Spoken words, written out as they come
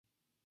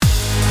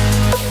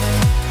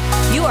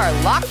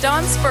are Locked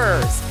On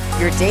Spurs,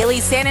 your daily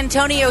San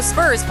Antonio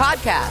Spurs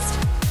podcast.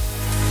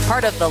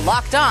 Part of the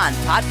Locked On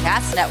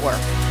Podcast Network,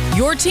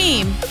 your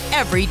team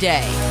every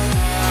day.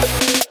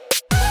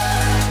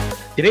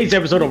 Today's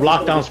episode of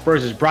Locked On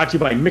Spurs is brought to you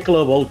by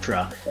Michelob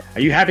Ultra.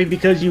 Are you happy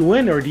because you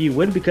win, or do you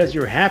win because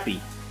you're happy?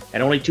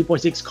 At only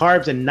 2.6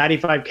 carbs and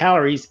 95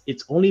 calories,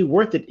 it's only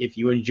worth it if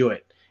you enjoy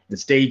it. And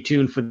stay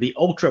tuned for the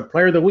Ultra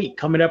Player of the Week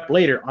coming up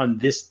later on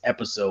this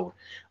episode.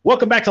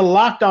 Welcome back to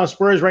Locked On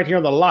Spurs right here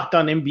on the Locked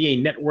On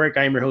NBA Network.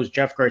 I am your host,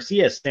 Jeff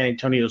Garcia, San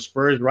Antonio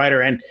Spurs writer.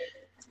 And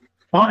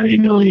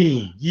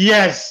finally,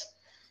 yes,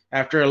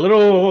 after a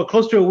little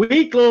close to a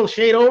week, a little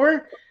shade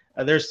over,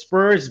 there's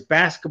Spurs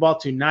basketball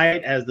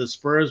tonight as the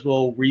Spurs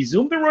will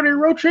resume the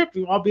road trip,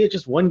 albeit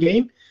just one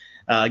game,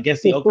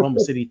 against the Oklahoma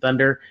City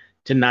Thunder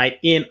tonight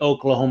in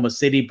Oklahoma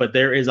City. But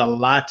there is a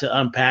lot to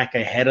unpack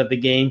ahead of the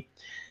game.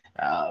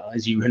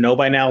 As you know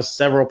by now,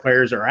 several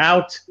players are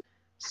out.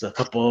 So a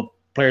couple of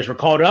players were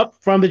called up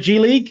from the G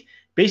League.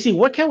 Basically,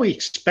 what can we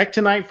expect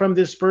tonight from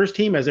this Spurs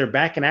team as they're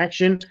back in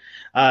action?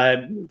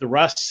 The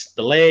rust,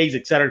 the legs,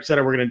 et cetera, et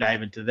cetera. We're going to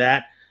dive into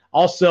that.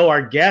 Also,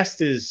 our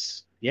guest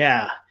is,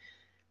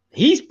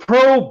 he's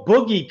pro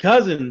Boogie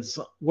Cousins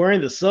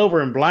wearing the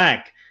silver and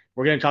black.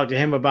 We're going to talk to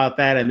him about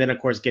that and then, of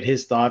course, get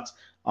his thoughts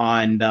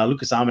on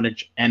Luka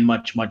Samanic and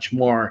much, much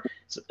more.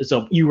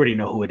 So you already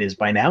know who it is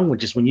by now,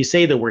 which is when you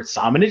say the word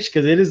Samanic,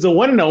 because it is the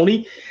one and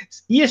only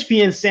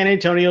ESPN San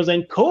Antonio's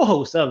and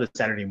co-host of the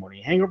Saturday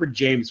Morning Hangover,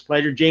 James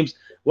Pleasure. James,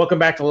 welcome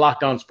back to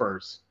Locked On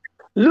Spurs.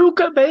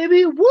 Luka,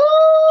 baby,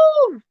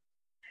 woo!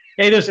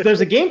 Hey, there's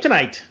a game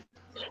tonight.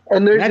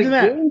 And there's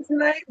game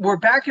tonight. We're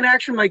back in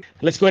action, Mike.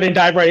 Let's go ahead and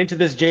dive right into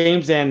this,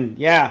 James. And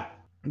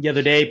the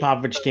other day,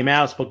 Popovich came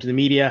out, spoke to the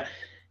media,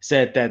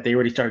 said that they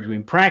already started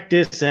doing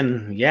practice.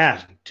 And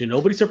to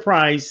nobody's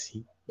surprise,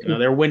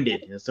 they're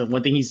winded. That's the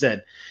one thing he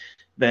said,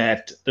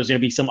 that there's going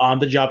to be some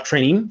on-the-job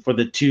training for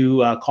the two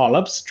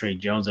call-ups, Trey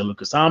Jones and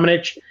Luka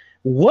Samanic.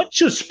 What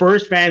should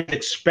Spurs fans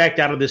expect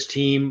out of this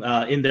team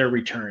in their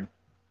return?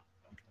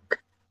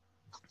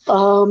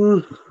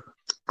 I'm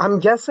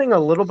guessing a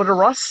little bit of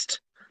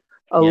rust,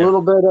 a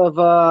little bit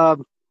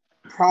of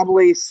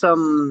probably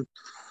some,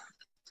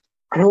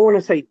 I don't want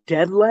to say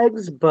dead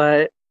legs,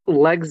 but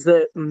legs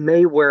that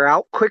may wear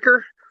out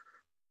quicker.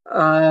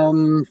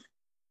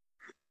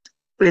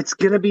 It's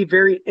going to be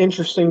very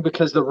interesting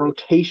because the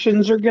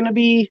rotations are going to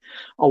be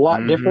a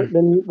lot different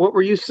than what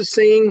we're used to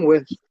seeing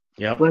with,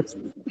 let's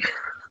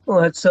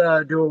do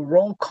a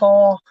roll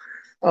call.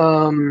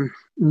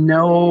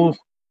 No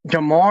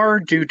DeMar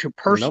due to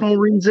personal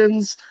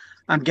reasons.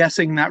 I'm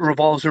guessing that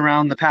revolves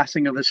around the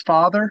passing of his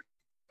father.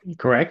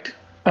 Correct.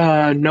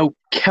 No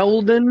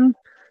Keldon.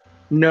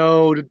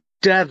 No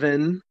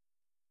Devin.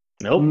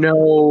 Nope.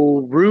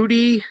 No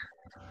Rudy.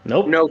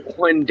 Nope. No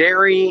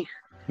Quindary.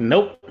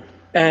 Nope.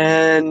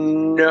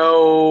 And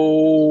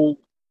no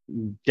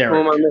Derek. Who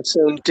am I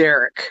missing?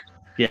 Derek.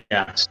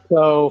 Yeah.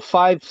 So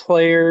 5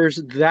 players.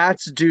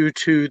 That's due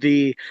to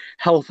the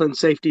health and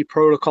safety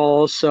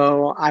protocols.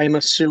 So I'm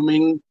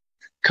assuming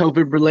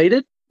COVID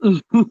related.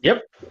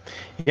 Yep.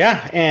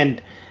 Yeah.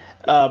 And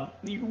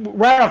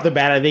right off the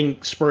bat, I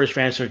think Spurs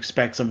fans should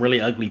expect some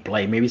really ugly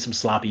play, maybe some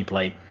sloppy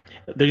play.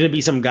 There's going to be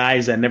some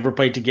guys that never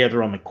played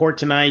together on the court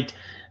tonight.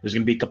 There's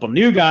going to be a couple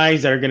new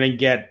guys that are going to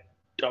get,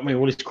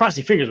 let's cross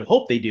the fingers. We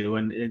hope they do.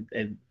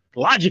 And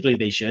logically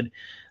they should.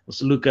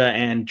 So Luka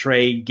and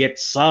Trey get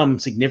some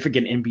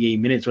significant NBA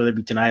minutes, whether it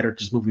be tonight or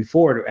just moving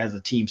forward as the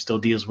team still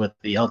deals with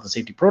the health and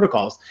safety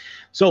protocols.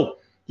 So,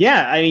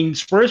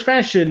 Spurs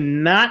fans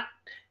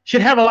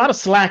should have a lot of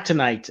slack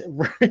tonight,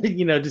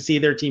 to see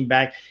their team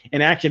back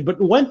in action. But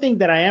one thing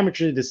that I am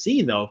interested to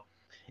see, though,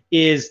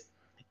 is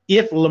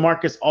if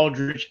LaMarcus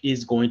Aldridge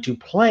is going to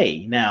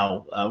play.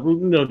 Now,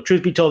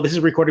 truth be told, this is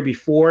recorded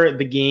before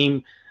the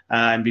game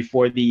and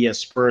before the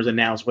Spurs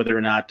announced whether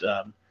or not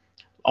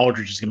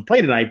Aldridge is going to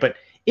play tonight. But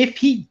if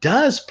he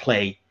does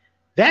play,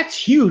 that's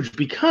huge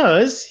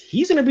because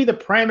he's going to be the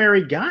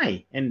primary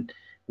guy. And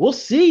we'll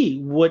see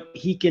what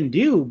he can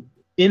do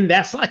in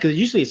that slot, because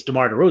usually it's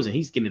DeMar DeRozan.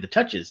 He's getting the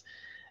touches.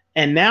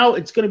 And now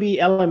it's going to be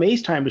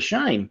LMA's time to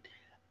shine.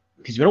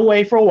 He's been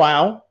away for a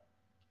while.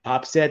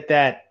 Pop said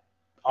that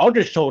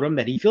Aldridge told him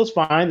that he feels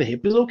fine, the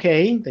hip is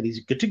okay, that he's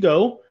good to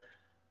go.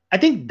 I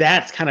think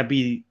that's going to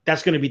be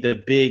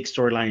the big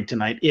storyline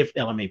tonight if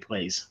LMA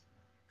plays.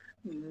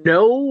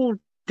 No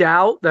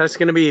doubt that's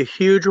going to be a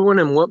huge one.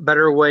 And what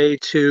better way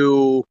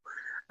to,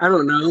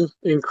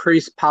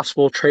 increase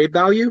possible trade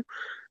value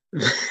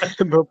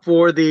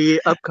before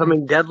the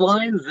upcoming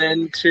deadline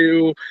than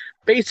to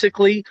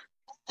basically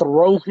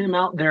throw him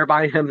out there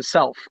by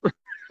himself.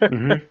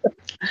 And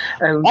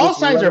all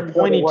signs are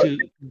pointing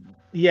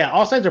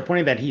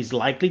that he's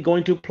likely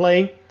going to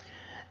play.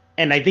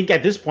 And I think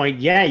at this point,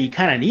 you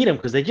kind of need him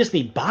because they just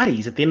need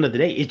bodies at the end of the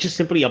day. It's just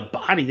simply a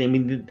body. I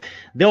mean,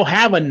 they'll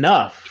have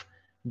enough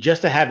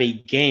just to have a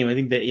game. I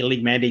think the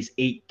league mandates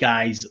 8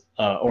 guys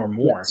or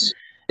more. Yes.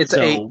 It's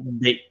 8.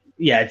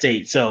 It's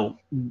 8. So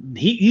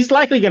he's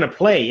likely going to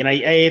play. And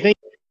I think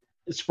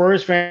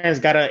Spurs fans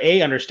got to,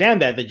 A,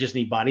 understand that they just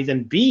need bodies,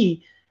 and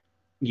B,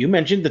 you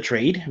mentioned the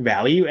trade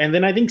value, and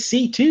then I think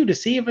C too, to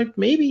see if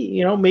maybe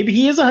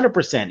he is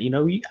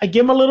 100%. I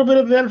give him a little bit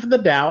of the benefit of the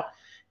doubt.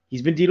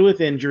 He's been dealing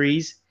with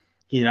injuries.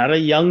 He's not a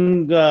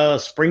young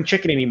spring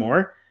chicken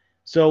anymore.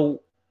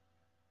 So,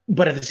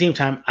 but at the same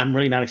time, I'm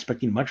really not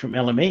expecting much from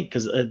LMA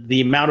because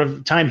the amount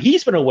of time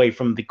he's been away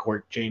from the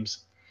court,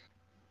 James.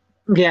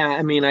 Yeah,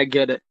 I mean, I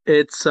get it.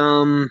 It's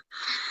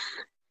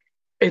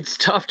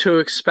tough to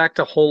expect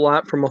a whole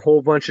lot from a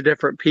whole bunch of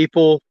different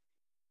people,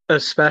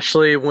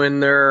 especially when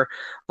there are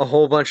a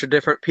whole bunch of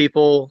different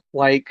people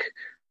like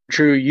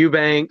Drew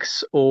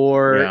Eubanks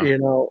or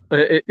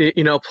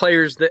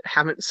players that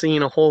haven't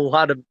seen a whole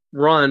lot of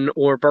run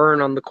or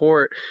burn on the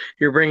court.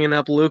 You're bringing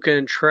up Luka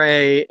and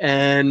Trey,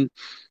 and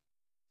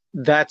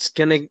that's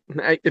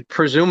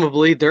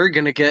presumably they're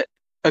gonna get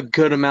a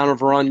good amount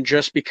of run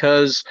just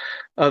because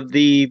of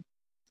the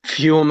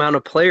few amount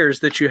of players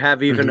that you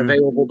have even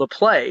available to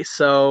play.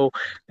 So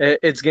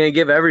it's going to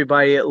give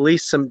everybody at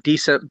least some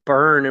decent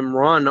burn and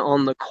run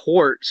on the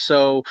court.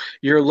 So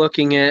you're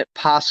looking at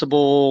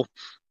possible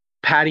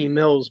Patty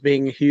Mills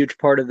being a huge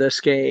part of this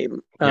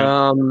game.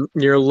 Yep.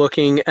 You're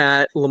looking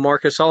at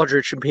LaMarcus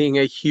Aldridge being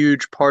a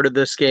huge part of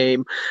this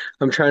game.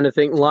 I'm trying to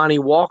think Lonnie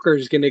Walker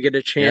is going to get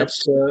a chance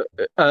to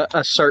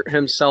assert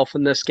himself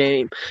in this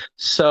game.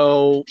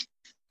 So,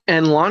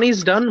 and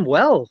Lonnie's done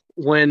well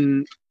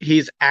when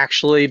he's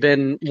actually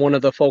been one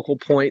of the focal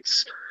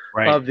points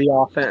of the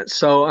offense.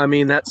 So, I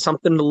mean, that's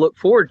something to look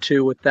forward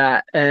to with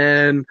that.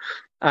 And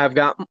I've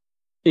got,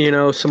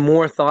 some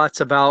more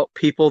thoughts about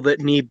people that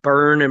need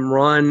burn and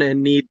run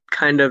and need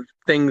kind of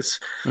things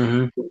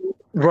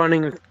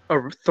running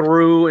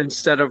through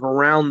instead of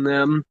around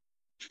them.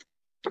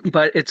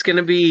 But it's going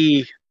to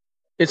be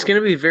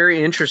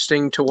very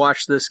interesting to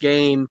watch this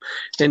game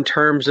in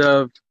terms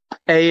of,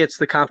 it's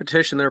the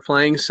competition they're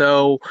playing,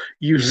 so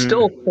you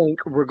still think,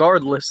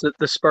 regardless, that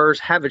the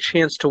Spurs have a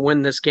chance to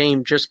win this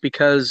game just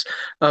because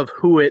of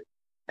who it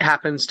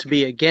happens to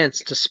be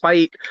against,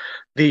 despite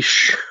the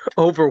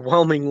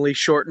overwhelmingly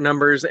short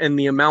numbers and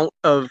the amount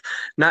of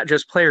not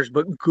just players,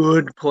 but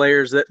good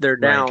players that they're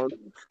down.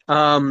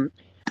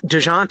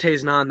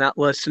 DeJounte's not on that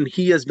list, and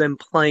he has been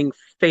playing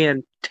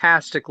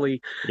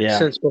fantastically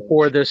since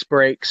before this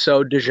break.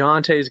 So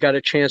DeJounte's got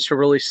a chance to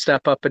really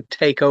step up and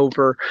take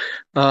over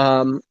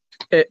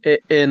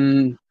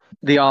in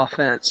the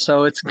offense.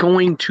 So it's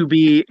going to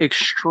be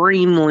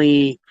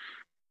extremely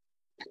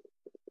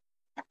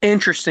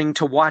interesting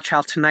to watch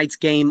how tonight's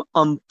game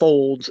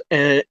unfolds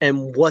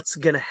and what's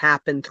going to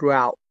happen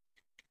throughout.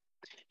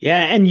 Yeah,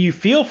 and you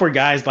feel for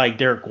guys like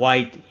Derek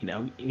White.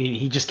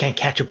 He just can't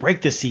catch a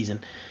break this season.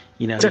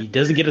 He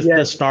doesn't get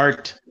the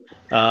start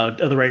of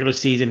the regular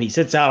season. He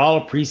sits out all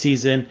of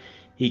preseason.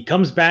 He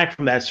comes back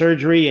from that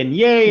surgery, and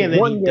and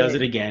then he does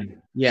it again.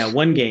 Yeah,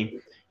 one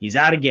game. He's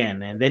out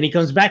again, and then he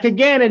comes back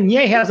again, and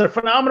has a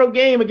phenomenal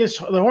game against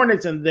the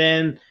Hornets, and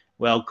then,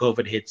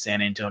 COVID hit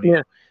San Antonio.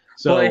 Yeah.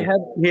 So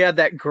he had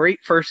that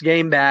great first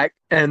game back,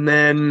 and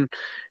then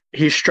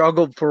he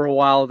struggled for a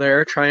while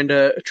there, trying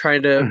to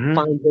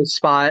find his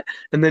spot,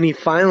 and then he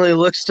finally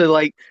looks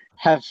to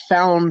have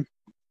found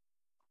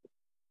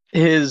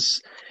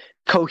his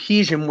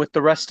cohesion with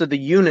the rest of the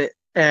unit,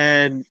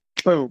 and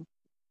boom.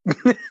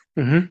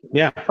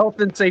 Health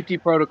and safety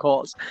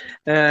protocols,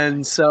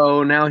 and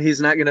so now he's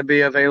not going to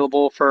be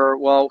available for.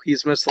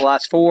 He's missed the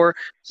last 4.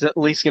 He's at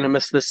least going to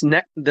miss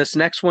this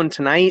next one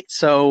tonight.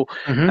 So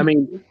I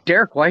mean,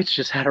 Derek White's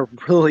just had a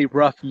really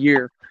rough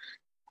year.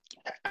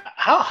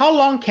 How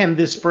long can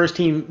this first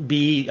team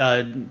be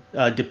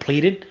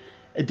depleted?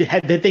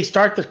 Did they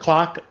start the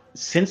clock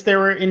since they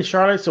were in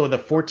Charlotte? So the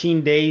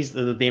 14 days,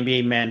 the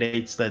NBA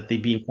mandates that they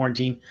be in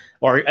quarantine,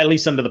 or at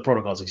least under the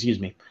protocols. Excuse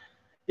me.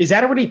 Is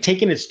that already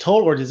taking its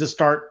toll, or does it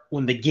start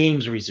when the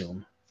games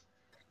resume?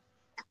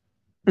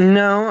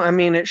 No, I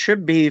mean, it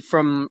should be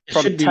from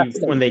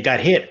when they got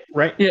hit,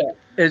 right? Yeah,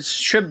 it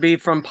should be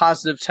from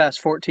positive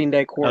test,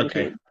 14-day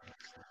quarantine.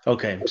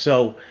 Okay,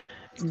 so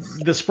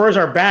the Spurs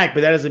are back,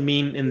 but that doesn't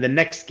mean in the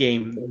next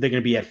game they're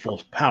going to be at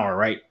full power,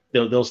 right?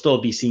 They'll still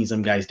be seeing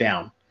some guys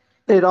down.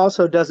 It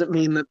also doesn't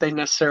mean that they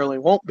necessarily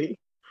won't be.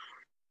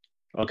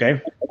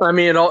 Okay. I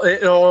mean,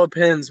 it all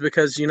depends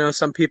because,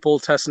 some people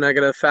test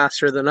negative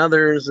faster than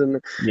others, and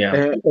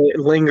it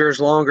lingers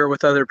longer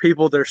with other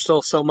people. There's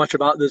still so much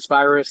about this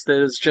virus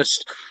that is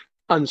just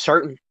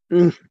uncertain.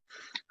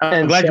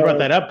 I'm glad you brought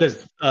that up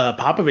because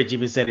Popovich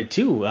even said it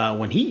too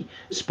when he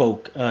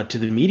spoke to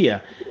the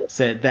media,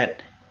 said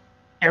that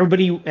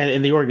everybody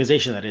in the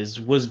organization, that is,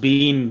 was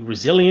being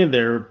resilient.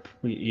 They're,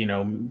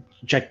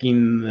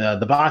 checking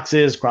the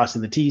boxes,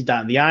 crossing the T's,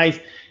 dotting the I's,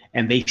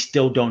 and they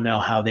still don't know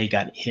how they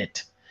got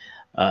hit.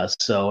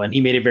 And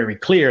he made it very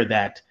clear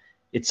that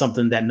it's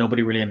something that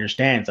nobody really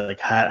understands. Like,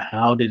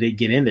 how did it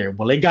get in there?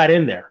 Well, it got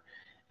in there,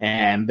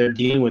 and they're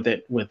dealing with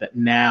it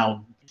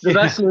now. The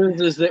best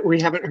news is that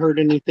we haven't heard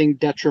anything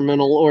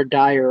detrimental or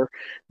dire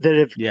that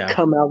have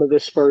come out of the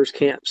Spurs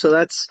camp. So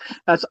that's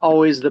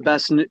always the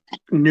best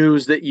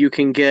news that you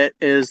can get,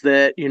 is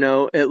that,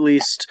 at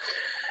least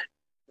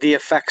the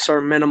effects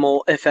are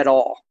minimal, if at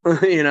all.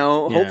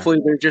 Yeah.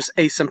 Hopefully they're just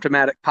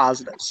asymptomatic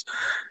positives.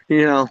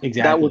 That would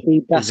Exactly. be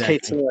best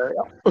case Exactly.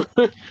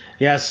 scenario.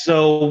 Yeah.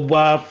 So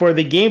for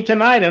the game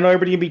tonight, I know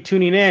everybody will be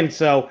tuning in.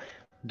 So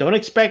don't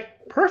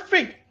expect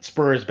perfect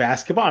Spurs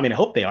basketball. I mean, I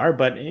hope they are,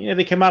 but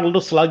they come out a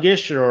little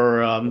sluggish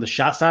or the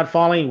shots not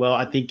falling. Well,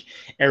 I think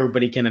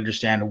everybody can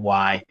understand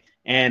why.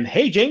 And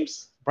hey,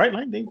 James,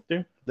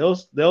 Brightline,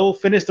 they'll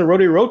finish the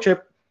road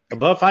trip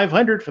above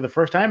 500 for the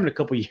first time in a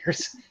couple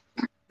years.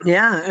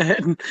 Yeah,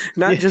 and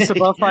not just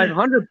above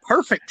 500,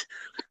 perfect.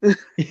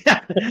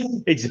 Yeah,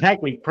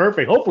 exactly,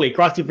 perfect. Hopefully,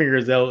 cross your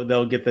fingers,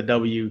 they'll get the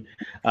W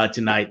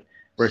tonight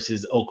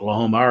versus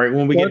Oklahoma. All right,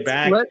 when we get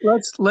back,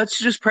 Let's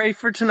just pray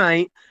for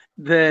tonight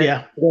that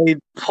yeah, they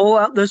pull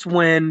out this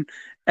win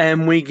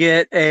and we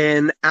get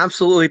an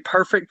absolutely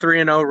perfect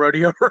 3-0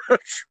 rodeo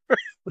rush.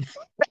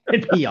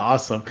 it'd be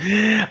awesome.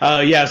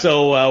 Yeah,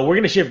 so we're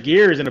gonna shift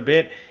gears in a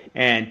bit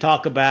and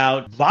talk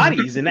about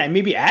bodies and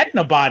maybe adding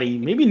a body.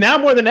 Maybe now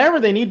more than ever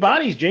they need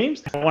bodies.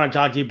 James, I want to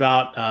talk to you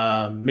about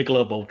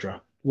Michelob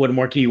Ultra. What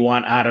more can you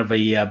want out of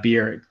a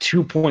beer?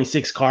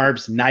 2.6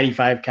 carbs,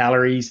 95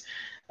 calories.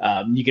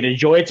 You can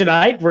enjoy it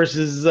tonight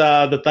versus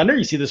the Thunder.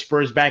 You see the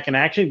Spurs back in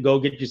action. Go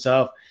get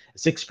yourself a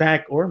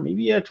 6-pack or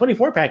maybe a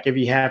 24-pack if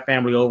you have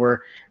family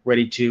over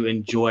ready to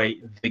enjoy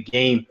the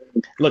game.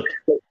 Look,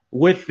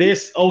 with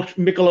this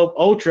Michelob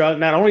Ultra,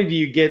 not only do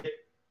you get,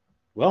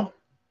 well,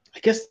 I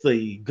guess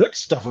the good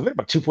stuff of it,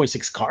 about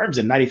 2.6 carbs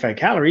and 95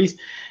 calories,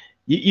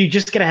 you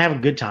just gotta have a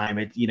good time.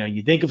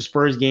 You think of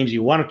Spurs games,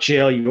 you want to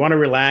chill, you want to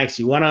relax,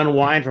 you want to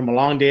unwind from a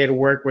long day at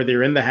work, whether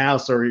you're in the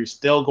house or you're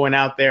still going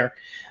out there.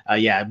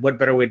 What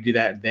better way to do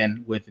that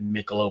than with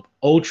Michelob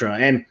Ultra?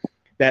 And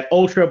that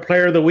Ultra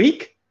Player of the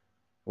Week,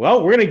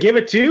 well, we're gonna give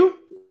it to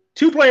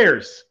two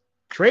players,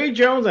 Trey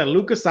Jones and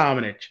Luka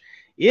Samanic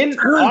in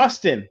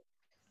Austin.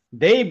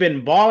 They've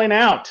been balling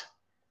out,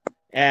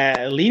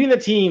 leading the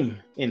team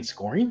in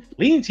scoring,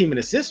 leading the team in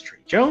assists, Trey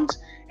Jones,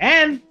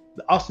 and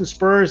the Austin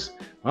Spurs,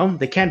 well,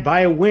 they can't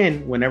buy a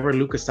win whenever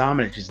Luka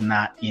Samanic is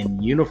not in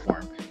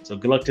uniform. So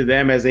good luck to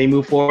them as they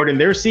move forward in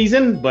their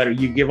season, but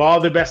you give all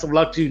the best of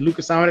luck to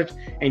Luka Samanic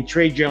and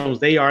Trey Jones.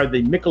 They are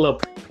the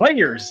Michelob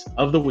Players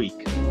of the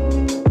Week.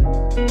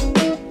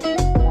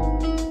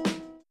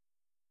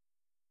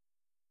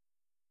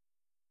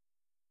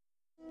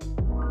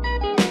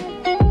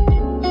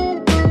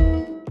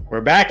 We're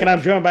back, and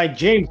I'm joined by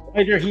James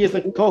Ledger. He is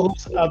the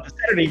co-host of the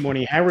Saturday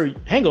Morning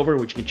Hangover,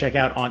 which you can check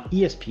out on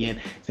ESPN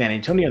San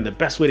Antonio. And the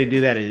best way to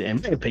do that,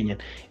 in my opinion,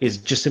 is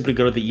just simply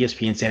go to the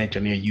ESPN San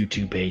Antonio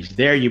YouTube page.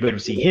 There, you better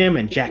see him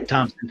and Jack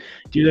Thompson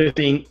do their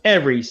thing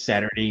every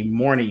Saturday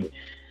morning.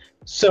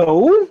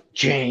 So,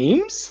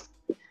 James,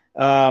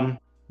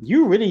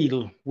 you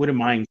really wouldn't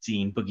mind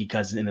seeing Boogie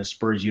Cousins in a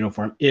Spurs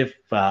uniform if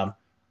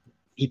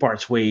he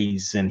parts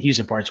ways and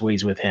Houston parts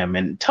ways with him.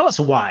 And tell us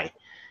why.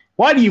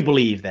 Why do you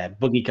believe that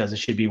Boogie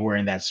Cousins should be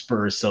wearing that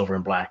Spurs silver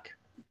and black?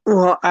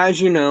 Well, as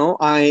you know,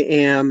 I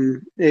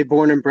am a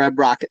born and bred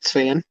Rockets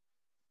fan.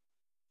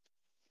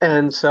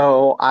 And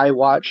so I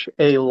watch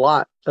a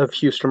lot of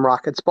Houston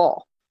Rockets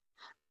ball.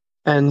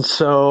 And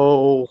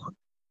so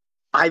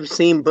I've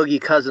seen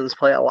Boogie Cousins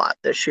play a lot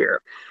this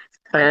year.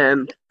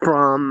 And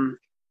from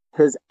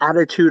his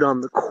attitude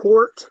on the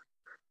court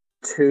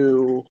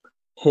to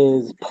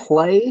his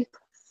play,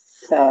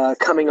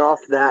 coming off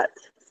that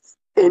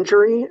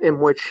injury in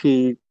which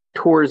he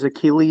tore his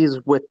Achilles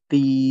with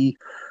the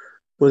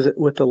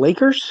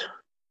Lakers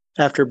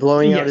after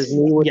blowing out his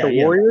knee with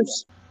the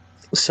Warriors.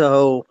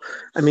 So,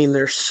 I mean,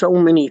 there's so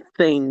many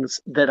things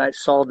that I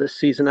saw this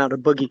season out of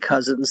Boogie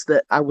Cousins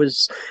that I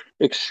was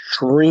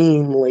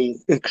extremely,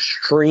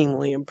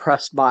 extremely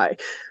impressed by.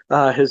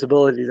 His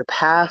ability to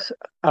pass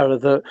out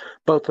of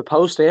both the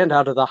post and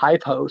out of the high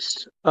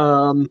post,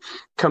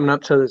 coming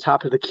up to the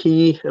top of the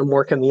key and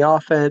working the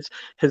offense.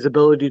 His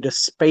ability to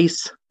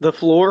space the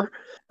floor.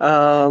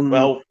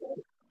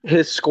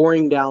 His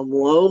scoring down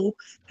low.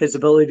 His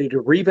ability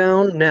to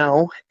rebound.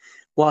 Now,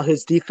 while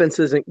his defense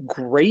isn't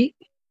great,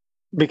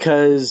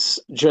 because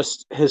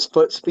just his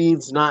foot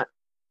speed's not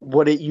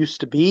what it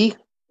used to be,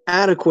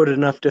 adequate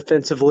enough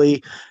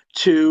defensively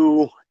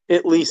to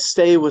at least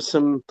stay with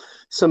some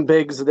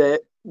bigs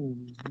that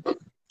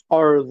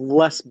are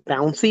less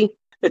bouncy.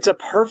 It's a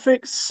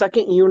perfect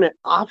second unit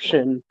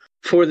option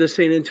for the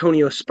San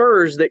Antonio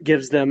Spurs that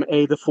gives them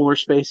A, the floor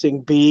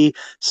spacing, B,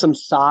 some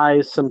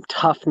size, some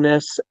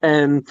toughness,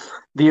 and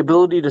the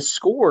ability to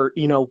score,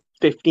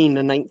 15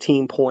 to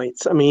 19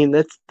 points. I mean,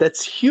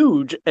 that's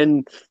huge.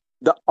 And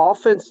the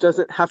offense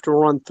doesn't have to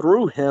run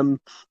through him.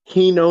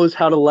 He knows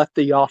how to let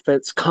the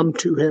offense come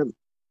to him.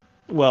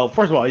 Well,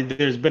 first of all,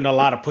 there's been a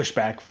lot of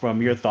pushback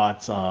from your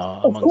thoughts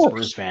among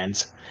Spurs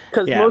fans.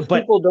 Because most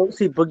people don't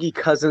see Boogie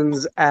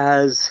Cousins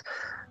as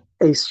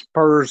a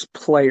Spurs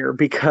player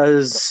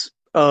because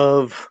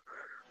of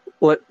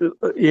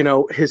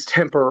his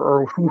temper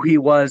or who he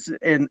was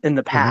in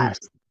the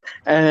past.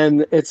 Mm-hmm.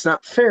 And it's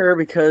not fair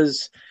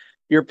because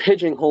you're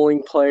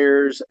pigeonholing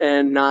players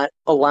and not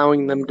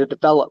allowing them to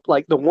develop.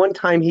 Like the one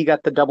time he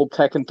got the double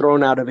tech and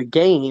thrown out of a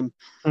game,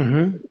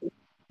 mm-hmm.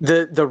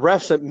 The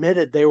refs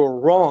admitted they were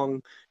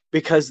wrong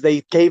because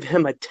they gave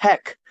him a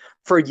tech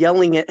for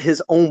yelling at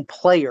his own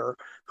player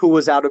who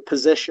was out of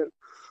position.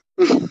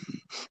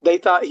 They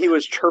thought he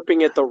was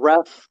chirping at the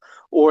ref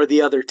or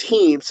the other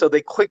team, so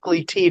they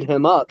quickly teed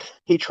him up.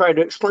 He tried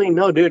to explain,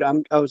 no, dude, I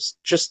was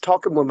just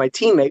talking with my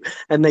teammate,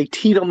 and they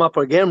teed him up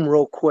again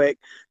real quick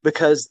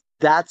because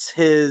that's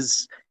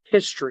his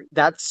history.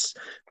 That's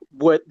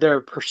what their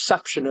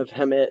perception of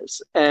him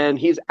is. And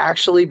he's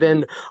actually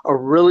been a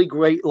really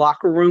great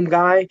locker room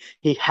guy.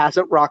 He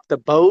hasn't rocked the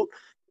boat,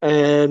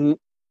 and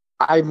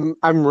I'm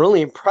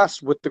really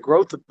impressed with the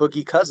growth of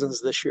Boogie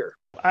Cousins this year.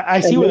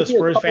 I see where the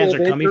Spurs fans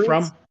are coming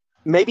from.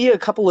 Maybe a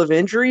couple of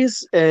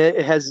injuries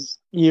has,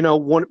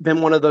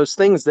 been one of those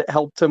things that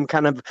helped him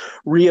kind of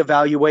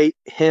reevaluate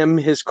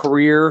his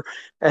career,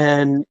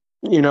 and,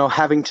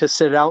 having to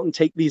sit out and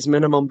take these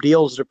minimum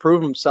deals to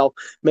prove himself.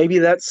 Maybe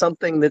that's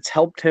something that's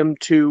helped him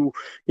to,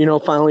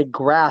 finally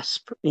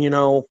grasp,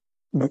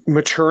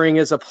 maturing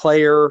as a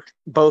player,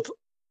 both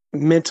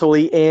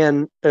mentally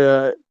and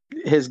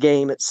his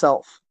game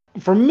itself.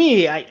 For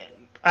me, I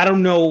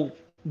don't know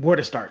where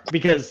to start,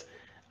 because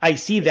I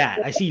see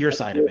that. I see your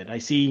side of it. I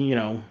see,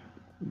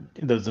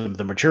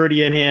 the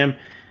maturity in him.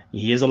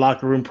 He is a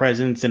locker room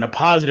presence in a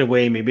positive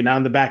way, maybe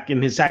not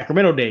in his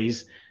Sacramento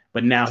days,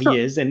 but now he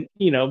is. And,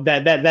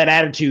 that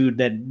attitude,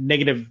 that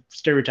negative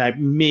stereotype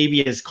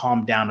maybe has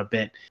calmed down a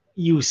bit.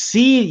 You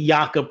see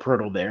Jakob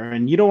Poeltl there,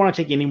 and you don't want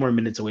to take any more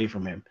minutes away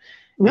from him.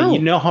 No. And you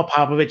know how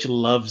Popovich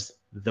loves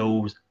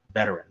those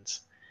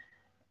veterans.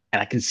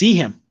 And I can see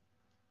him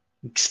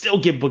still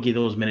give Boogie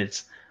those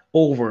minutes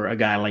over a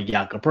guy like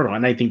Jakob Poeltl,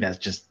 and I think that's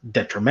just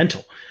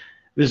detrimental.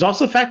 There's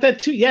also the fact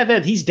that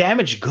that he's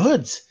damaged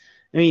goods.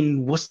 I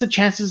mean, what's the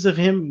chances of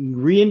him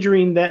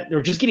re-injuring that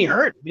or just getting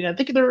hurt? I mean, I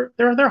think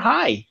they're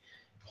high.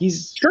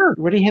 He's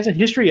already has a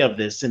history of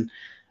this, and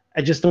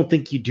I just don't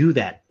think you do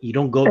that. You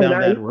don't go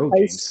down that road.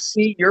 I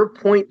see your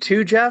point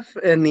too, Jeff,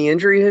 and the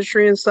injury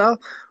history and stuff.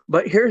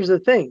 But here's the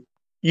thing: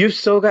 you've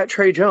still got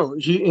Trey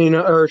Jones,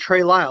 or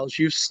Trey Lyles.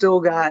 You've still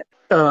got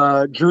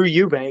Drew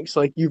Eubanks.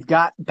 Like, you've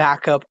got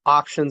backup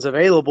options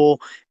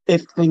available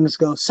if things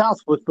go south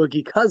with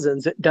Boogie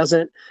Cousins. It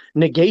doesn't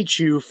negate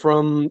you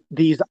from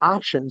these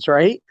options,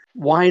 right?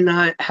 Why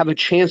not have a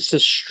chance to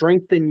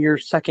strengthen your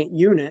second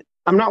unit?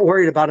 I'm not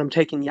worried about him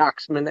taking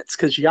Yak's minutes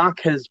because Yak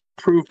has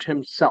proved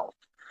himself.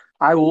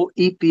 I will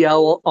eat the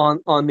L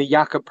on the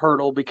Jakob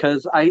Poeltl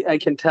because I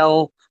can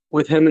tell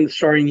with him in the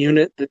starting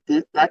unit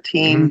that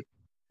team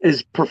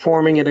is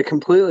performing at a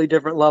completely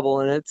different level,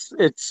 and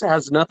it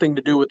has nothing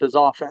to do with his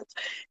offense.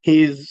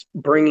 He's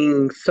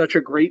bringing such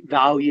a great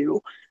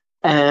value,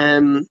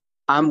 and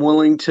I'm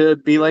willing to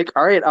be like,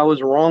 all right, I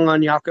was wrong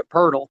on Jakob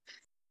Poeltl.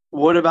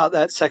 What about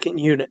that second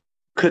unit?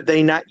 Could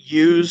they not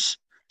use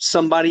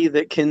somebody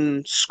that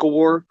can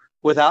score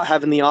without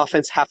having the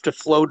offense have to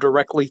flow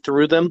directly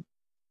through them?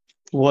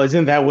 Well,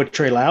 isn't that what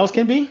Trey Lyles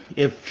can be?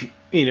 If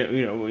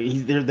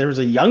there's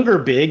a younger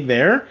big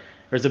there.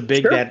 There's a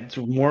big that's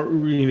more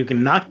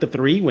can knock the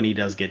three when he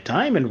does get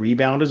time and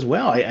rebound as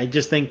well. I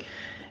just think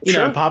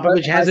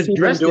Popovich has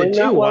addressed it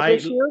too. Why?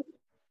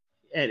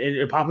 And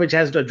Popovich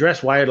has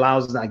addressed why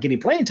Lyles is not getting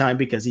playing time,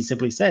 because he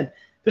simply said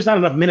there's not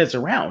enough minutes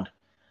around.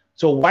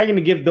 So why are you going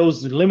to give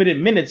those limited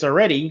minutes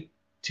already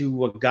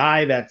to a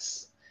guy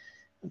that's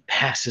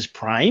past his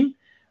prime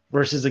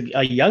versus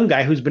a young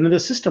guy who's been in the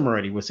system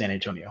already with San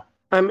Antonio?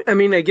 I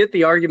mean, I get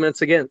the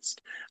arguments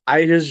against.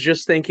 I was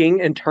just thinking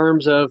in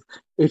terms of,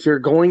 if you're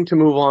going to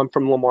move on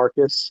from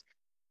LaMarcus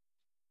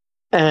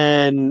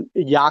and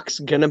Yak's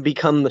going to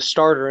become the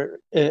starter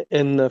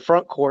in the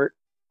front court,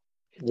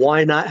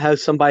 why not have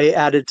somebody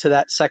added to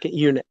that second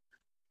unit?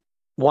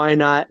 Why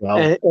not?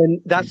 Well,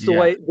 and that's the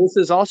way. This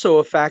is also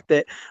a fact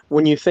that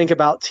when you think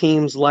about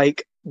teams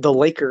like the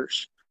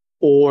Lakers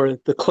or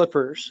the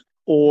Clippers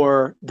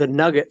or the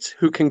Nuggets,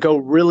 who can go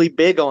really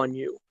big on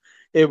you,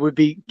 it would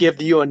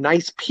give you a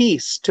nice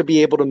piece to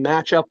be able to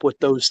match up with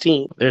those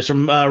teams. There's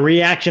some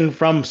reaction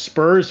from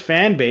Spurs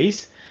fan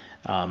base.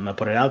 I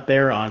put it out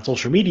there on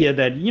social media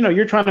that,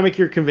 you're trying to make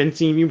you convince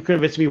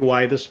me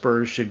why the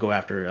Spurs should go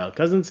after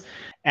Cousins.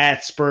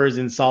 At Spurs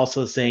in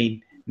Salsa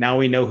saying, now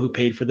we know who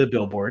paid for the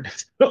billboard.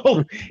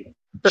 So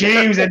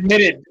James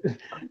admitted.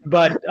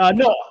 But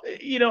no,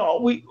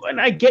 and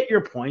I get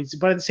your points,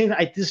 but at the same time,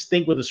 I just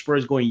think with the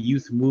Spurs going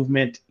youth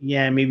movement,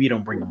 maybe you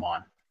don't bring them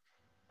on.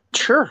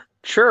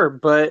 Sure,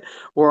 but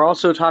we're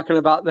also talking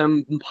about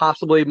them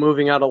possibly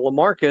moving out of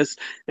LaMarcus,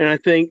 and I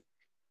think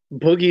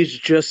Boogie's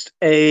just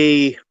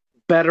a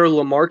better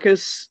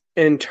LaMarcus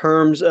in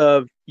terms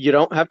of you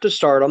don't have to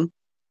start him,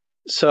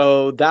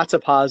 so that's a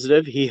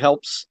positive. He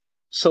helps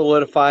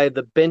solidify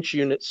the bench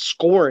unit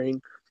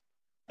scoring,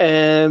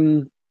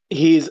 and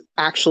he's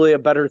actually a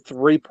better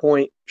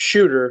three-point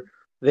shooter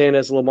than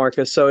is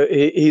LaMarcus, so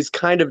he's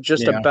kind of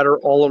just a better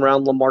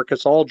all-around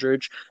LaMarcus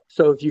Aldridge.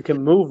 So if you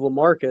can move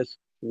LaMarcus,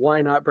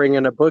 why not bring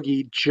in a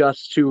Boogie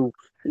just to,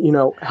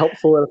 help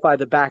solidify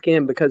the back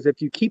end? Because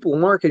if you keep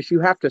LaMarcus, you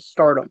have to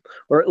start him,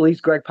 or at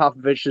least Greg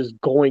Popovich is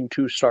going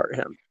to start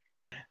him.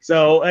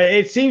 So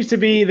it seems to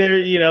be there.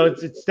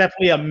 It's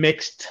definitely a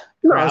mixed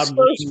No, crowd.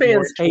 Spurs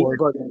fans hate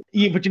Boogie.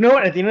 Yeah, but you know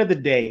what? At the end of the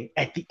day,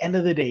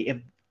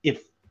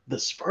 if the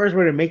Spurs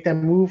were to make that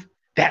move,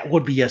 that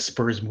would be a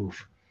Spurs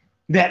move.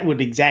 That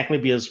would exactly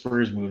be a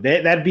Spurs move.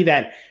 That'd be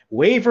that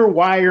waiver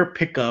wire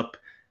pickup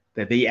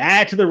that they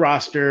add to the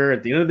roster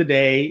at the end of the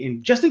day,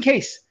 and just in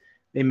case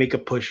they make a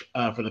push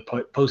for the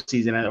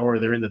postseason or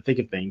they're in the thick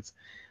of things.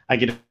 I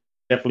could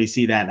definitely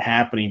see that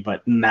happening,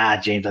 but nah,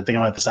 James. I think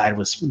I'm at the side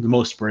with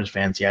most Spurs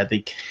fans. Yeah, I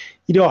think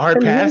you do a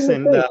hard pass,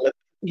 and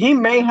he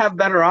may have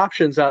better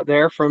options out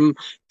there from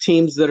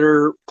teams that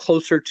are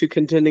closer to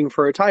contending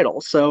for a title.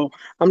 So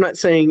I'm not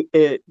saying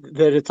that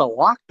it's a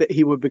lock that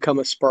he would become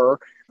a Spur.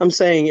 I'm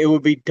saying it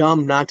would be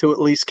dumb not to at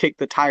least kick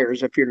the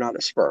tires if you're not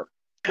a Spur.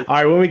 All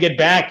right, when we get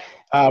back,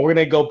 we're going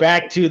to go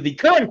back to the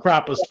current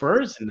crop of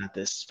Spurs and not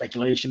this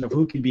speculation of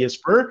who can be a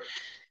Spur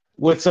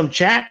with some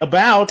chat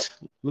about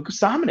Luka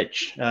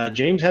Samanic.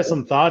 James has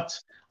some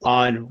thoughts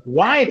on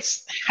why it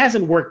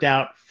hasn't worked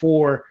out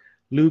for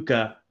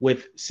Luka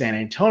with San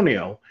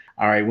Antonio.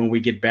 All right, when we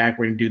get back,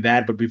 we're going to do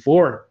that. But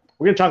before,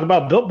 we're going to talk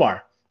about Built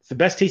Bar. It's the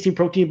best tasting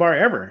protein bar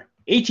ever.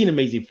 18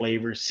 amazing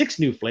flavors, 6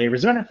 new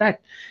flavors. As a matter of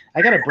fact,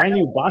 I got a brand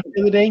new box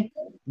the other day.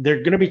 They're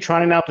going to be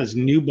trying out this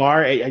new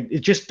bar.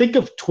 Just think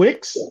of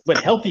Twix,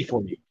 but healthy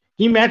for you. Can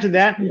you imagine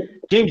that?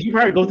 James, you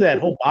probably go through that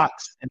whole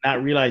box and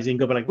not realizing,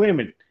 go, but like, wait a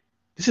minute,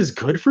 this is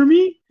good for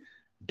me?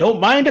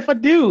 Don't mind if I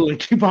do, and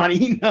keep on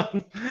eating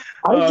them.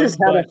 I just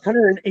had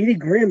 180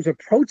 grams of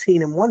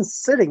protein in one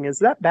sitting. Is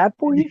that bad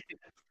for you?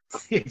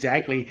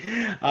 Exactly.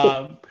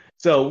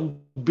 So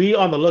be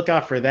on the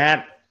lookout for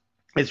that.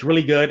 It's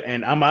really good,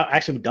 and I'm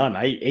actually done.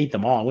 I ate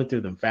them all. I went through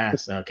them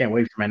fast. I can't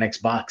wait for my next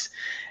box.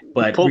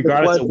 But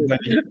regardless of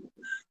whether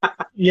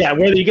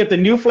you get the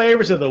new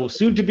flavors or the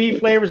soon-to-be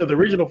flavors or the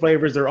original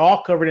flavors, they're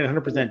all covered in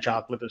 100%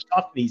 chocolate. They're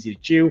soft and easy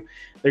to chew.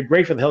 They're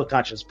great for the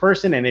health-conscious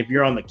person, and if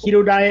you're on the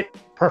keto diet,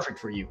 perfect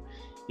for you.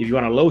 If you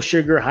want a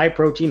low-sugar,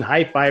 high-protein,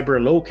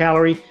 high-fiber,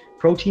 low-calorie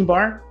protein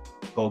bar,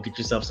 go get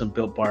yourself some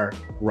Built Bar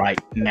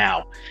right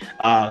now.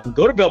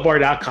 Go to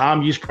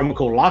BuiltBar.com, use promo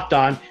code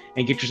LOCKEDON,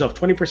 and get yourself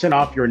 20%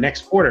 off your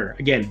next order.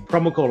 Again,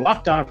 promo code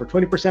LOCKEDON for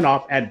 20%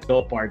 off at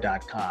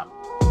BuiltBar.com.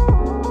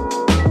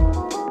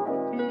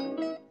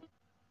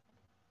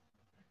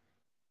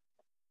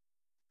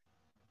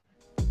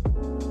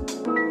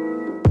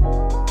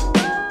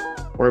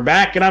 We're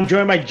back, and I'm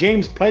joined by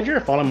James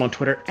Pledger. Follow him on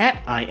Twitter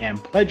at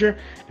IamPledger.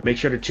 And make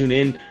sure to tune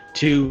in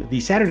to the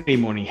Saturday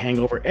Morning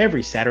Hangover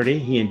every Saturday.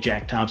 He and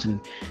Jack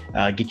Thompson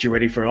get you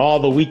ready for all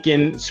the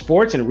weekend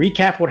sports and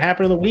recap what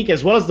happened in the week,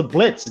 as well as the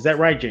Blitz. Is that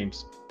right,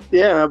 James?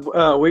 Yeah,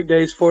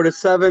 weekdays 4 to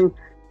 7.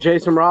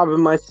 Jason, Rob,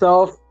 and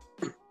myself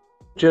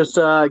just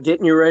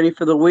getting you ready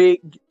for the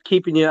week,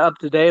 keeping you up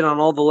to date on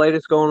all the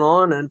latest going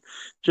on, and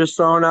just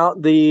throwing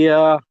out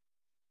the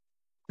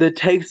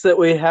takes that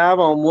we have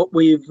on what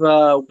we've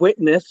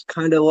witnessed,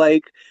 kind of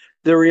like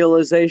the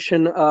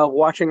realization of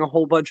watching a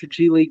whole bunch of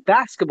G League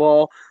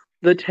basketball,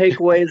 the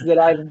takeaways that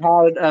I've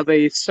had of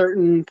a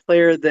certain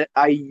player that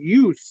I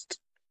used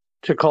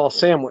to call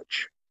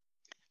Sandwich.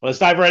 Well, let's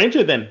dive right into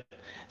it then.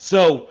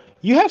 So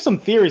you have some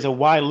theories of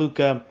why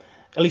Luka,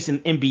 at least in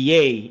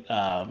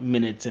NBA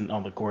minutes and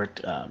on the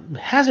court,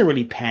 hasn't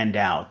really panned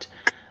out.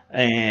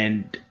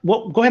 And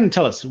go ahead and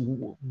tell us,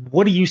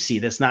 what do you see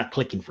that's not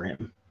clicking for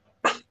him?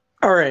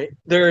 All right,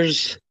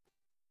 there's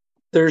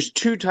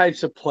two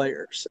types of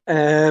players,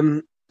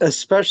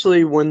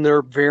 especially when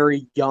they're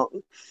very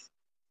young.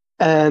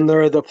 And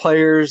there are the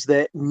players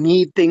that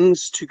need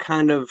things to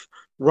kind of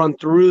run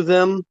through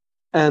them,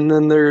 and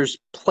then there's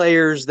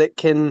players that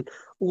can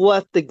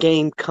let the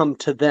game come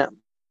to them.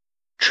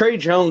 Trey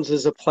Jones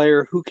is a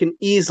player who can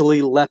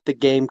easily let the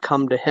game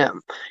come to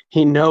him.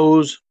 He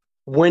knows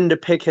when to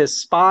pick his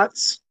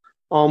spots,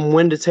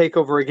 when to take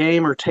over a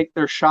game or take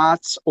their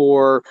shots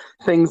or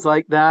things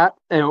like that,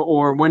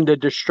 or when to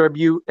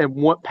distribute and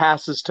what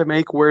passes to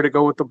make, where to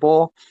go with the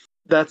ball.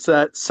 That's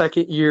that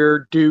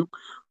second-year Duke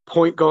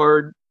point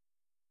guard.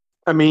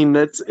 I mean,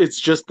 it's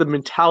just the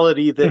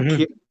mentality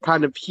that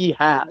he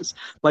has.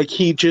 Like,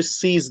 he just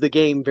sees the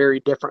game very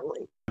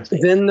differently.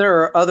 Then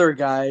there are other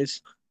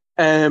guys,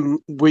 and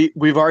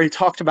we've already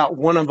talked about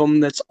one of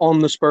them that's on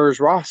the Spurs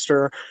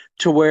roster,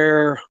 to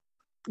where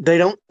they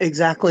don't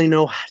exactly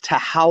know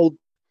how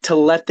to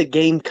let the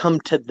game come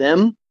to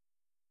them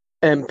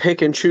and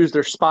pick and choose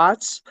their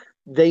spots.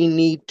 They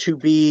need to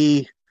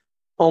be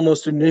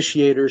almost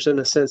initiators in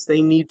a sense.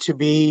 They need to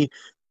be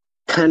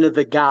kind of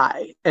the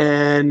guy.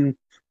 And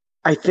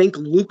I think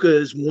Luka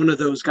is one of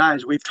those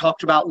guys. We've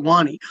talked about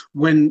Lonnie.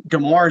 When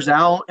DeMar's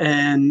out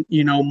and,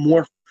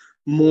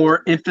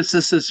 more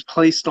emphasis is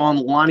placed on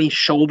Lonnie's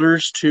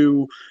shoulders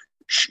to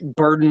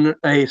burden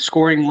a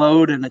scoring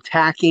load and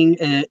attacking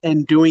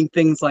and doing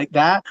things like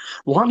that,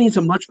 Lonnie's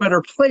a much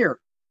better player.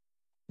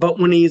 But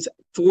when he's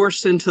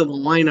forced into the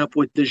lineup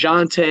with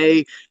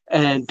DeJounte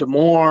and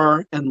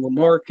DeMar and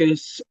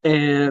LaMarcus,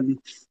 and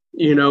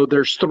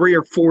there's 3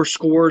 or 4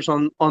 scores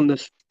on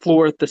the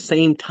floor at the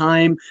same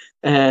time,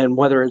 and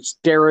whether it's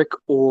Derek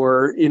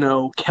or,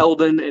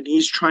 Keldon, and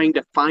he's trying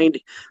to find,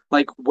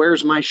 like,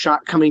 where's my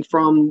shot coming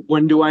from?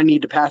 When do I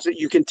need to pass it?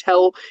 You can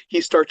tell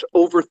he starts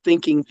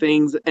overthinking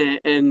things,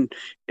 and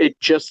it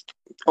just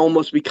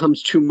almost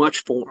becomes too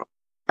much for him.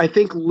 I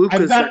think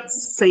Luka's that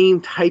same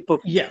type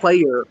of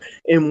player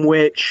in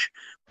which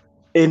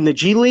in the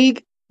G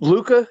League,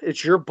 Luka,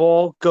 it's your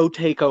ball, go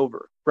take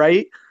over,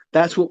 right?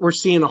 That's what we're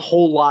seeing a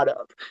whole lot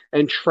of.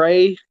 And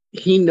Trey,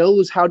 he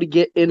knows how to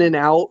get in and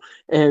out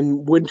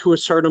and when to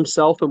assert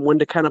himself and when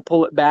to kind of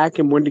pull it back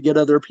and when to get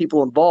other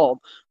people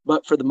involved.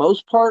 But for the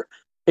most part,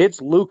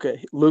 it's Luka.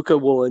 Luka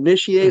will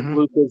initiate. Mm-hmm.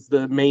 Luka's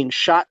the main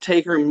shot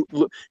taker.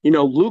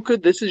 Luka,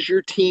 this is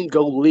your team.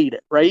 Go lead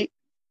it, right?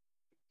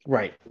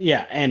 Right.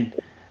 Yeah. And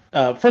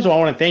first of all,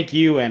 I want to thank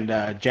you and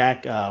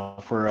Jack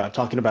for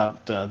talking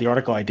about the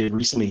article I did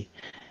recently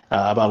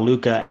about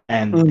Luka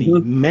and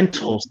the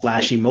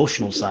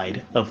mental/emotional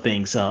side of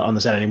things on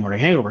the Saturday Morning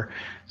Hangover.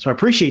 So I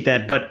appreciate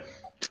that. But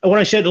I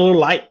want to shed a little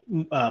light,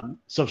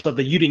 some stuff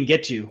that you didn't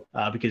get to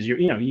because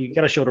you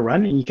got a show to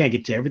run and you can't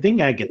get to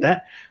everything. I get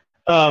that.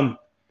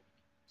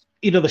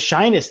 The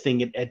shyness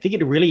thing, I think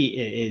it really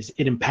is.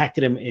 It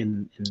impacted him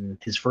in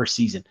his first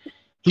season.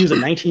 He was a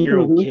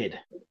 19-year-old kid,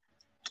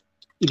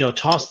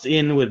 tossed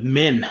in with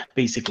men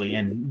basically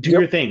and do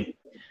your thing,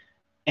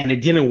 and it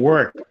didn't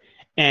work.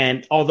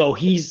 And although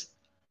he's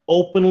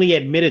openly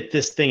admitted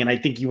this thing, and I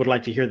think you would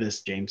like to hear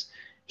this, James,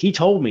 he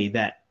told me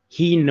that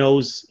he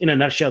knows in a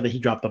nutshell that he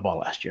dropped the ball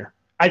last year.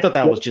 I thought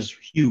that was just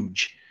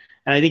huge.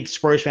 And I think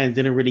Spurs fans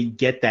didn't really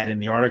get that in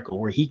the article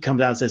where he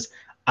comes out and says,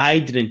 I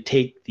didn't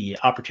take the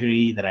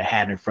opportunity that I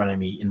had in front of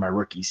me in my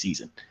rookie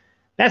season.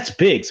 That's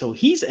big. So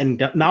he's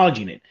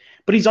acknowledging it.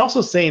 But he's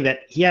also saying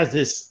that he has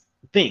this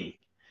thing,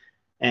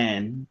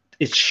 and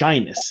it's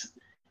shyness.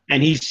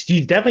 And he's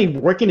definitely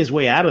working his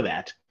way out of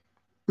that.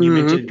 You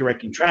mentioned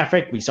directing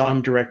traffic. We saw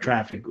him direct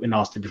traffic in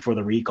Austin before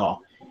the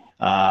recall.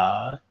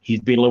 He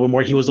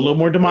was a little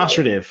more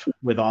demonstrative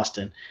with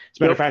Austin. As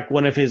a matter of fact,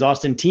 one of his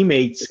Austin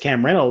teammates,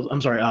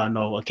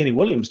 Kenny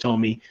Williams, told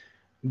me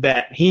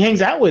that he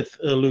hangs out with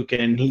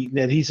Luka and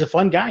that he's a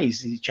fun guy.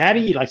 He's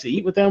chatty. He likes to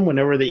eat with them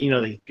whenever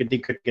they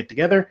could get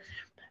together.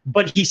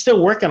 But he's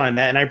still working on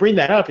that. And I bring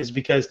that up is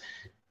because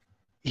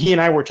he and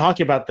I were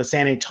talking about the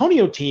San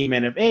Antonio team,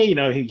 and if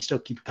he still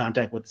keep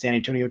contact with the San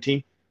Antonio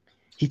team.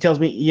 He tells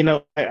me,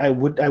 I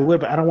would,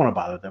 but I don't want to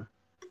bother them.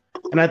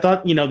 And I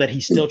thought, that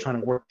he's still trying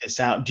to work this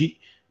out. Do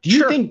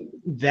you think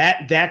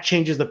that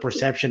changes the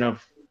perception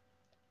of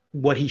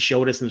what he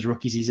showed us in his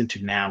rookie season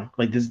to now?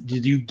 Like,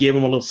 did you give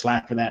him a little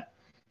slack for that?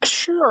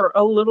 Sure,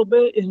 a little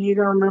bit. And you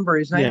got to remember,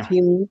 he's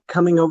 19,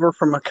 coming over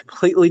from a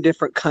completely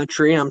different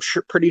country. I'm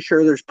pretty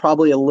sure there's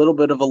probably a little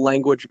bit of a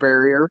language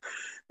barrier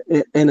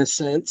in a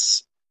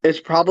sense. It's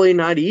probably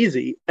not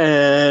easy.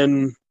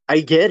 And I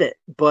get it.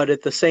 But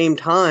at the same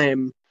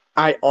time,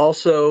 I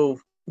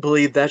also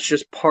believe that's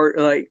just part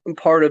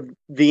of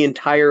the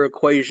entire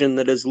equation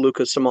that is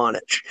Luka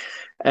Samanic.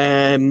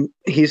 And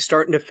he's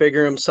starting to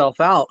figure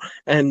himself out.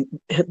 And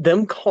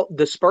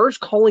the Spurs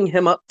calling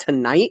him up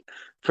tonight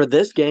for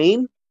this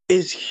game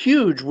is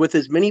huge with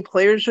as many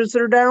players as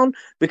they're down,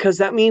 because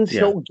that means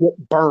he'll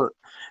get burnt.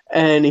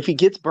 And if he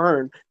gets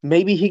burned,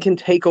 maybe he can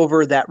take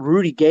over that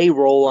Rudy Gay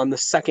role on the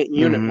second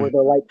unit where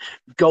they're like,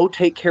 go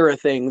take care of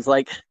things.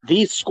 Like,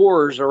 these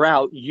scorers are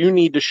out. You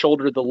need to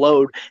shoulder the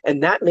load.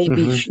 And that may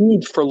be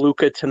huge for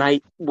Luka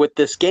tonight with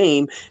this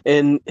game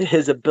and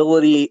his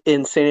ability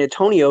in San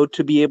Antonio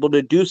to be able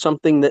to do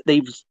something that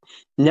they've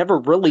never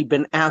really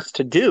been asked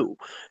to do.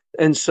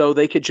 And so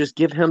they could just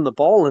give him the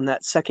ball in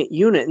that second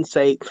unit and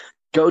say,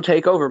 go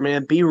take over,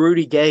 man. Be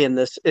Rudy Gay with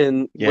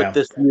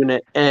this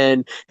unit,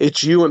 and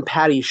it's you and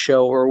Patty's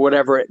show or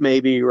whatever it may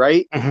be,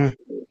 right?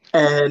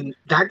 And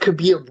that could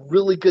be a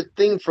really good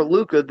thing for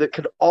Luka that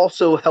could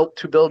also help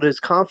to build his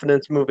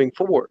confidence moving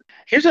forward.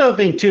 Here's another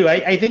thing too.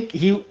 I think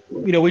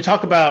we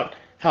talk about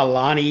how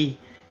Lonnie,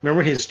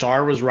 remember his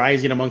star was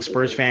rising among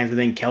Spurs fans, and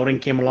then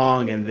Keldon came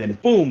along, and then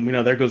boom,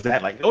 there goes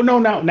that. Like, oh no,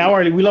 now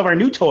we love our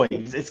new toy.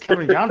 It's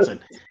Kevin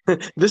Johnson.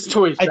 This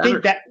toy is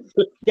better.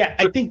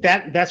 I think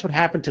that's what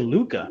happened to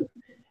Luka.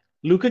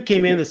 Luka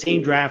came in the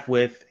same draft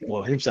with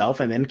himself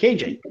and then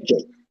KJ.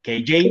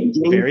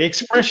 KJ, very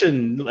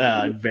expression,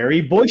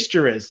 very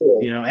boisterous,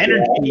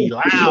 energy,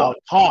 loud,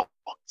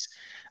 talks.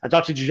 I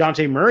talked to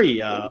DeJounte Murray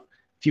a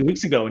few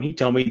weeks ago, and he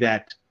told me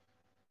that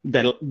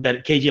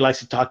KJ likes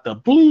to talk the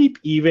bleep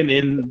even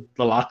in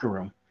the locker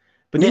room.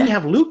 But then you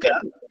have Luka,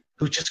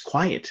 who's just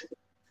quiet.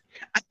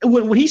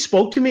 When he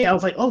spoke to me, I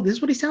was like, "Oh, this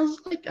is what he sounds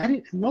like."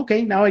 Now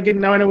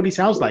I know what he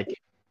sounds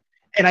like.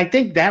 And I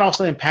think that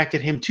also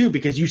impacted him too,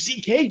 because you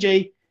see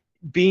KJ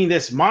being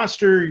this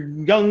monster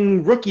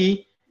young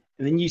rookie,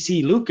 and then you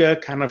see Luka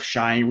kind of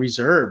shy and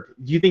reserved.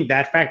 Do you think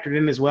that factored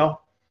in as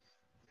well?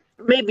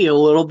 Maybe a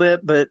little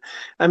bit, but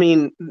I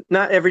mean,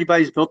 not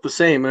everybody's built the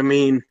same. I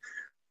mean,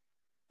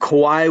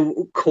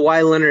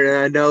 Kawhi Leonard, and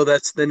I know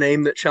that's the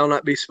name that shall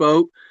not be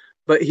spoke,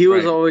 but he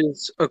was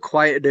always a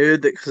quiet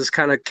dude that was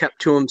kind of kept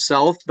to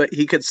himself, but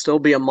he could still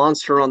be a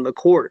monster on the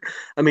court.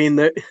 I mean,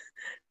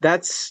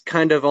 that's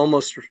kind of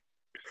almost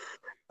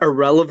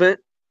irrelevant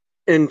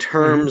in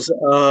terms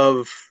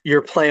of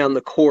your play on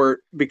the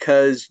court,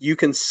 because you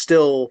can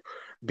still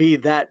be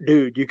that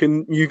dude. You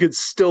could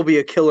still be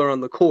a killer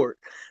on the court.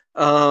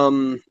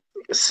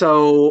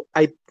 So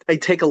I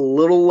take a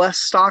little less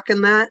stock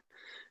in that,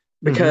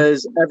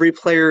 because every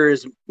player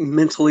is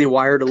mentally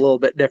wired a little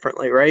bit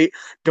differently, right?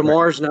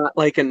 DeMar's not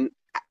like an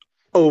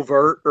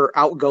overt or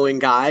outgoing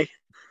guy,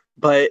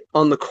 but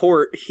on the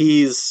court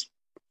he's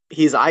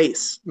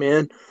ice,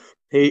 man.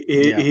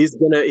 He's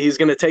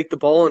gonna take the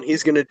ball and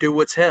he's gonna do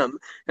what's him.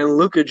 And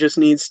Luka just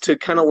needs to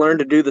kind of learn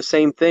to do the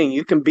same thing.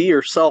 You can be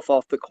yourself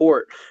off the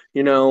court.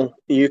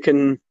 You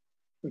can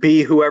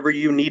be whoever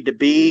you need to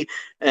be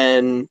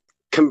and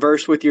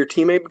converse with your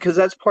teammate, because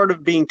that's part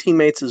of being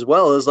teammates as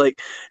well. Is like,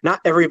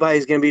 not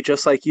everybody's going to be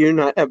just like you.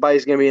 Not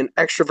everybody's going to be an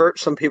extrovert.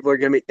 Some people are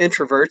going to be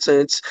introverts, and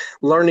it's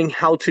learning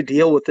how to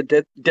deal with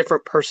the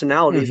different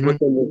personalities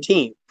within your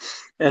team.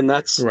 And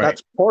that's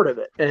part of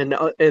it.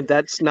 And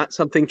that's not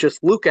something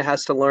just Luka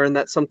has to learn.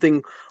 That's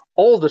something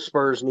all the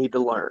Spurs need to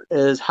learn,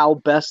 is how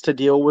best to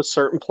deal with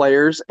certain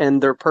players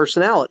and their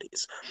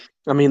personalities.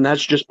 I mean,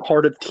 that's just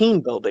part of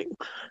team building.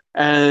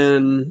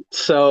 And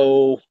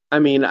so, I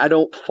mean, I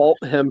don't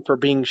fault him for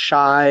being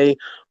shy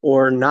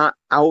or not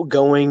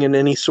outgoing in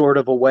any sort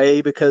of a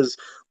way, because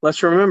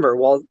let's remember,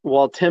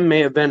 while Tim may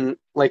have been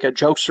like a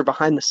jokester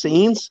behind the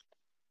scenes,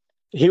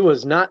 he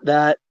was not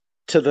that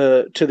to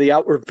the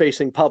outward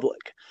facing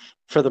public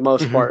for the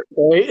most part,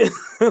 right?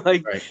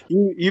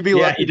 You'd be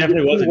lucky. He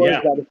definitely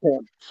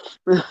wasn't.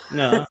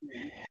 No.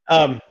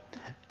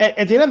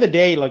 At the end of the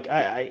day, like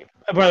I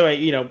by the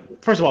way,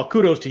 first of all,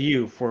 kudos to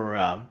you for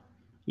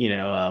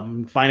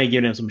finally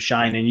giving him some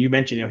shine. And you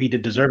mentioned, he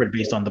did deserve it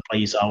based on the play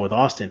you saw with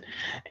Austin.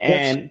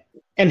 And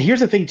here's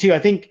the thing too. I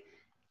think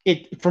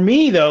for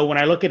me though, when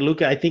I look at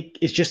Luka, I think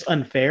it's just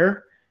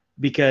unfair,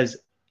 because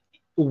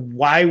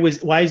why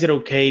is it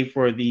okay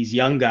for these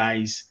young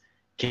guys,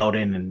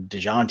 Keldon and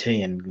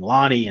DeJounte and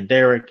Lonnie and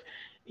Derek,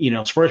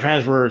 Spurs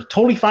fans were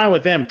totally fine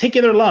with them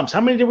taking their lumps. How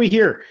many did we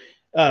hear?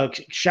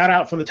 Shout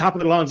out from the top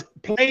of the lungs,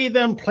 play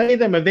them.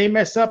 If they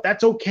mess up,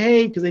 that's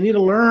okay, because they need to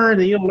learn.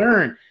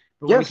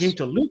 But when it came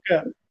to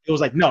Luka, it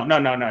was like, no,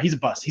 he's a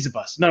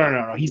bust.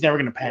 No, he's never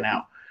going to pan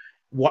out.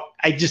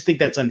 I just think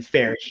that's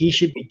unfair. He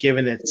should be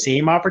given that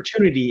same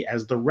opportunity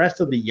as the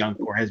rest of the young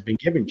core has been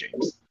given,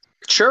 James.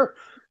 Sure.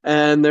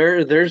 And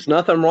there's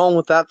nothing wrong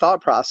with that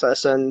thought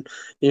process. And,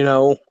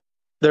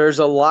 there's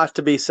a lot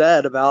to be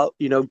said about,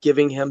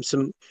 giving him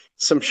some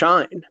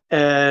shine.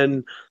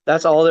 And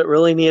that's all that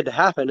really needed to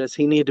happen, is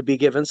he needed to be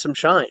given some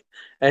shine.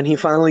 And he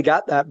finally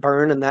got that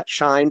burn and that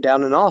shine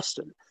down in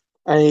Austin.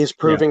 And he's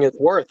proving its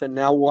worth. And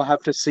now we'll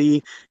have to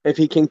see if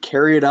he can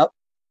carry it up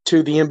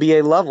to the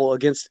NBA level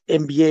against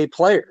NBA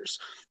players.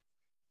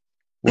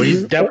 Well,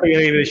 he's definitely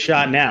going to get a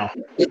shot now.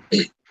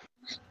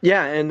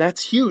 Yeah, and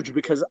that's huge,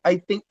 because I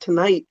think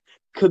tonight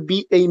could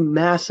be a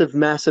massive,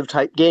 massive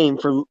type game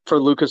for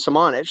Luka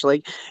Samanic.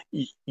 Like,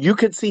 you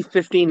could see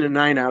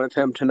 15-9 out of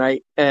him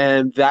tonight,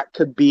 and that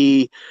could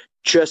be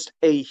just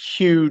a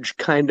huge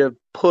kind of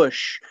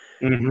push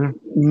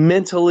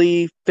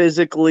mentally,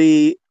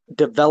 physically,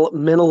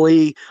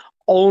 developmentally,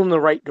 all in the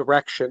right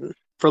direction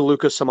for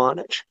Luka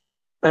Samanic.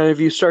 And if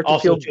you start to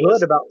feel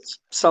good about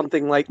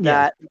something like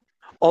that,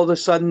 all of a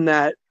sudden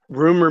that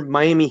rumored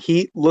Miami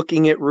Heat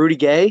looking at Rudy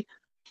Gay,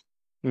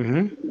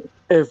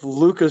 if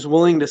Luka's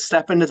willing to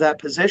step into that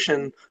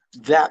position,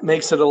 that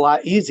makes it a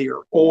lot easier.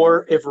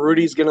 Or if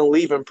Rudy's going to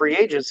leave in free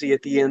agency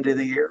at the end of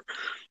the year,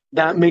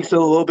 that makes it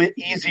a little bit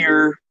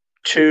easier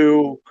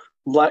to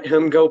let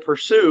him go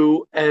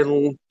pursue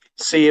and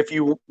see if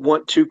you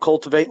want to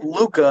cultivate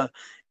Luka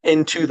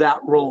into that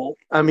role.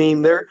 I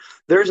mean,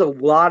 there's a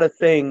lot of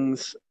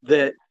things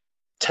that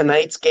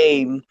tonight's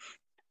game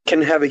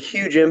can have a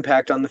huge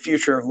impact on the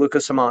future of Luka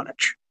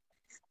Samanic.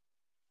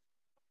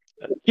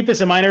 Keep this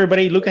in mind,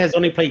 everybody. Luka has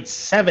only played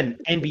 7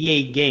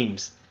 NBA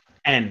games,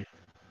 and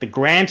the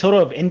grand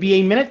total of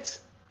NBA minutes,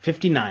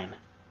 59.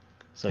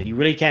 So you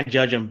really can't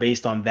judge him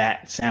based on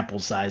that sample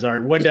size. All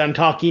right, we're done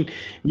talking.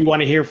 We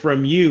want to hear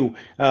from you.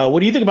 What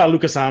do you think about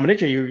Luka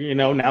Samanic? Are you,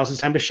 now's his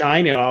time to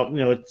shine?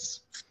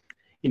 It's,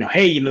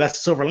 hey, that's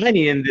the silver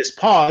lining in this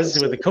pause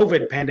with the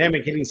COVID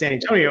pandemic hitting San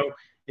Antonio,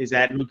 is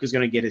that Luka's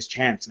going to get his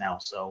chance now.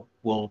 So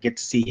we'll get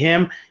to see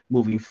him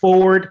moving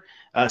forward.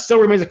 Still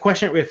remains a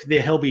question if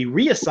he'll be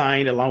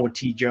reassigned along with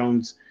T.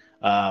 Jones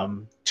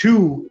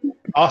to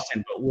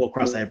Austin, but we'll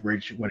cross that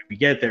bridge when we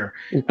get there.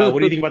 What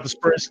do you think about the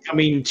Spurs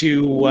coming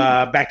to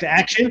back to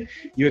action?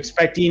 You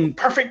expecting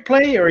perfect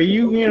play, or are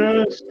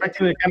you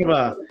expecting a kind of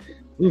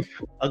a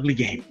ugly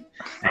game?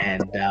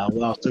 And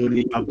we'll also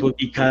need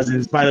Demarcus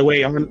Cousins. By the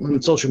way,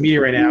 on social media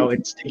right now,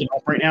 it's taking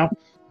off right now.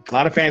 A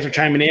lot of fans are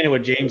chiming in on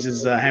what James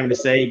is having to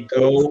say.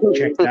 Go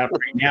check it out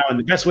right now. And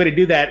the best way to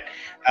do that,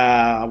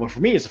 for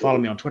me, is to follow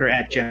me on Twitter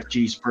at Jeff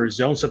G Spurs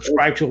Zone.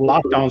 Subscribe to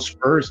Locked On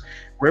Spurs,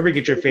 wherever you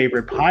get your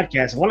favorite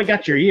podcast. And while I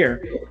got your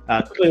ear,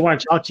 quickly want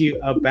to talk to you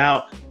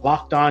about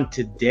Locked On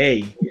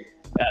Today.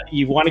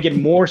 You want to get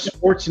more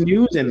sports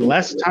news in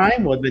less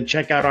time? Well, then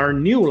check out our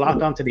new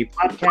Locked On Today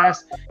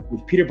podcast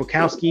with Peter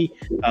Bukowski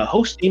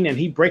hosting, and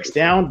he breaks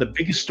down the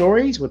biggest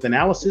stories with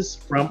analysis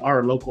from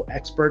our local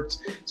experts.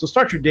 So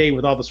start your day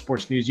with all the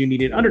sports news you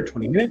need in under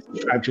 20 minutes.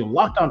 Subscribe to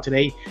Locked On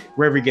Today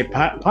wherever you get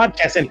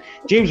podcasts. And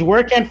James,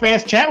 where can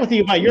fans chat with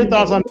you about your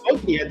thoughts on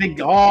Loki? I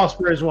think all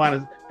Spurs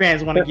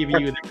fans want to give you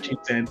their 2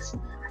 cents.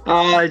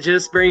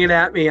 Just bring it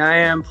at me. I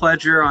am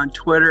Pledger on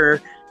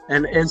Twitter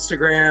and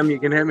Instagram. You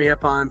can hit me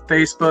up on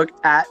Facebook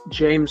at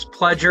James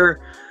Pledger,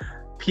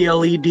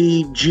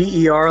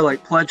 Pledger,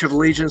 like Pledge of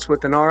Allegiance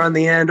with an R on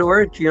the end,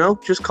 or,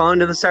 just call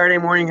into the Saturday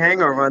morning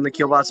hangover on the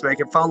Kielbasa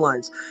Bacon phone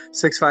lines,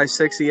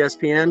 656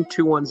 ESPN,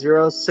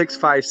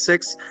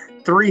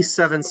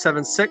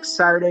 210-656-3776,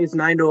 Saturdays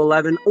 9 to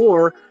 11,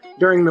 or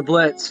during the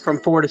Blitz from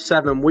 4 to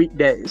 7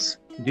 weekdays.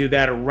 Do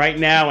that right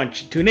now and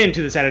tune in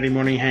to the Saturday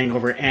Morning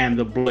Hangover and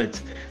the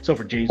Blitz. So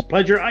for James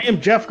Pledger, I am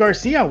Jeff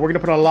Garcia. We're going to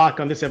put a lock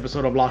on this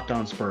episode of Locked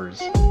On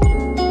Spurs.